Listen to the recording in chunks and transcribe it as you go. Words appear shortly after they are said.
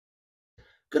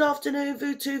Good afternoon,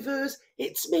 VooTubers.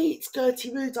 It's me, it's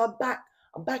Gertie Rude. I'm back.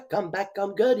 I'm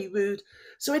Gertie Rude.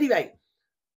 So anyway,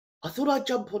 I thought I'd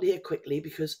jump on here quickly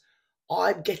because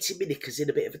I'm getting my knickers in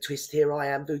a bit of a twist here. I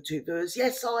am, VooTubers.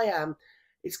 Yes, I am.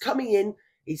 It's coming in.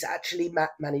 He's actually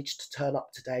managed to turn up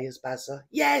today as Bazza.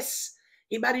 Yes,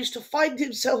 he managed to find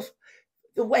himself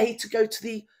the way to go to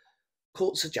the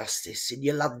Courts of Justice in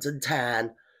your London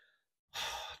town.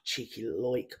 Cheeky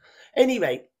loik.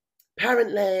 Anyway,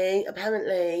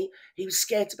 apparently, he was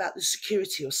scared about the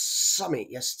security or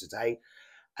something yesterday,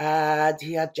 and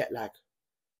he had jet lag.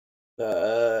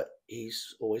 But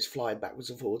he's always flying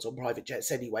backwards and forwards on private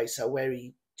jets anyway, so where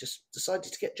he just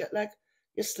decided to get jet lag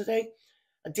yesterday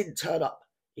and didn't turn up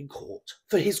in court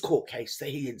for his court case that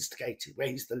he instigated, where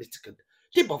he's the litigant.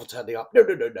 Didn't bother turning up. No.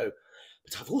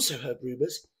 But I've also heard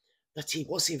rumours that he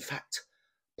was in fact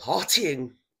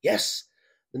partying. Yes,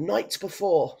 the night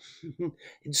before in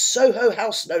Soho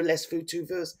House, no less,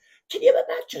 VooTubers. Can you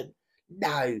imagine?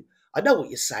 No, I know what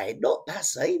you're saying. Not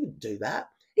Bazza, he wouldn't do that.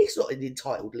 He's not an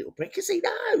entitled little prick, is he?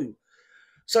 No.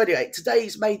 So anyway, today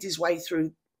he's made his way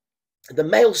through the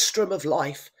maelstrom of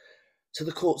life to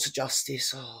the Courts of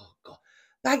Justice. Oh, God.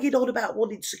 Banging on about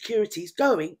wanting security. He's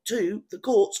going to the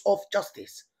Courts of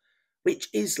Justice, which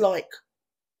is like,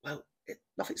 well,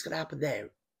 nothing's going to happen there.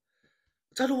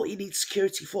 I don't know what he needs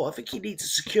security for. I think he needs a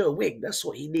secure wing. That's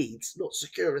what he needs, not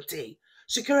security.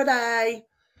 Security!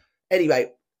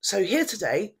 Anyway, so here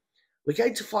today, we're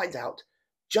going to find out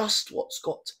just what's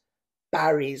got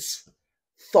Barry's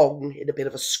thong in a bit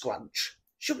of a scrunch.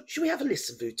 Should we have a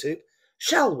listen, VooTube?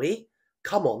 Shall we?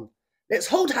 Come on. Let's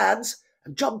hold hands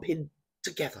and jump in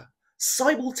together,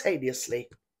 simultaneously.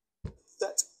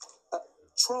 That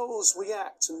trolls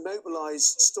react and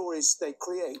mobilise stories they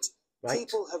create. Right.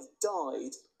 People have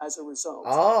died as a result.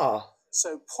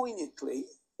 So poignantly,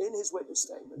 in his witness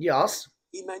statement, yes,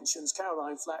 he mentions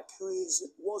Caroline Flack, who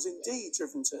was indeed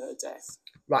driven to her death.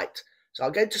 Right. So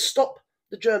I'm going to stop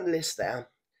the journalist there.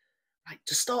 Right.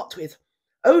 To start with,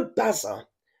 old Bazza,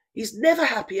 he's never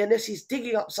happy unless he's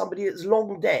digging up somebody that's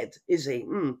long dead, is he?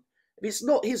 If it's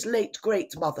not his late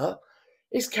great mother,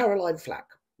 it's Caroline Flack.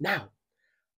 Now,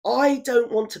 I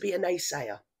don't want to be a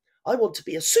naysayer. I want to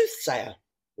be a soothsayer,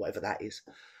 whatever that is.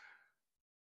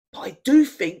 But I do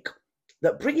think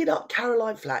that bringing up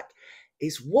Caroline Flack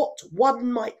is what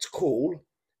one might call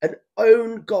an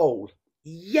own goal.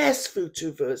 Yes,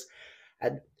 VooTubers,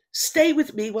 and stay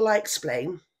with me while I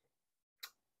explain.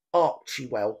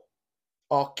 Archetypes,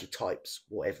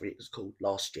 whatever it was called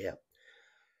last year.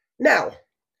 Now,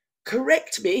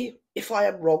 correct me if I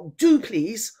am wrong, do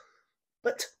please,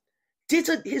 but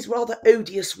didn't his rather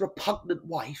odious, repugnant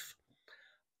wife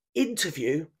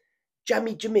interview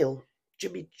Jamie Jamil,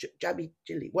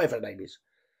 whatever her name is,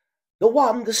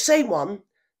 the same one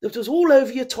that was all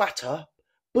over your Twitter,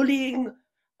 bullying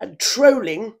and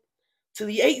trolling to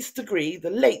the 8th degree, the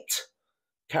late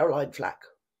Caroline Flack,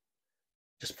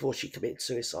 just before she committed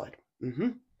suicide?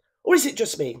 Or is it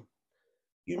just me?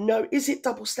 You know, is it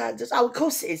double standards? Oh, of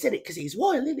course it is, isn't it? Because he's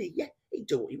royal, isn't he? Yeah, he can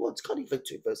do what he wants, can't he,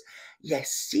 VooTubers?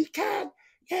 Yes, he can.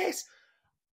 Yes.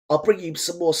 I'll bring you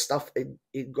some more stuff in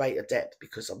greater depth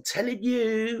because I'm telling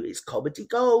you, it's comedy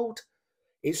gold.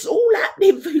 It's all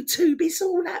happening, VooTube. It's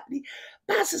all happening.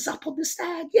 Bazza's up on the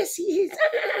stand. Yes, he is.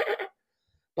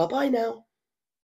 Bye-bye now.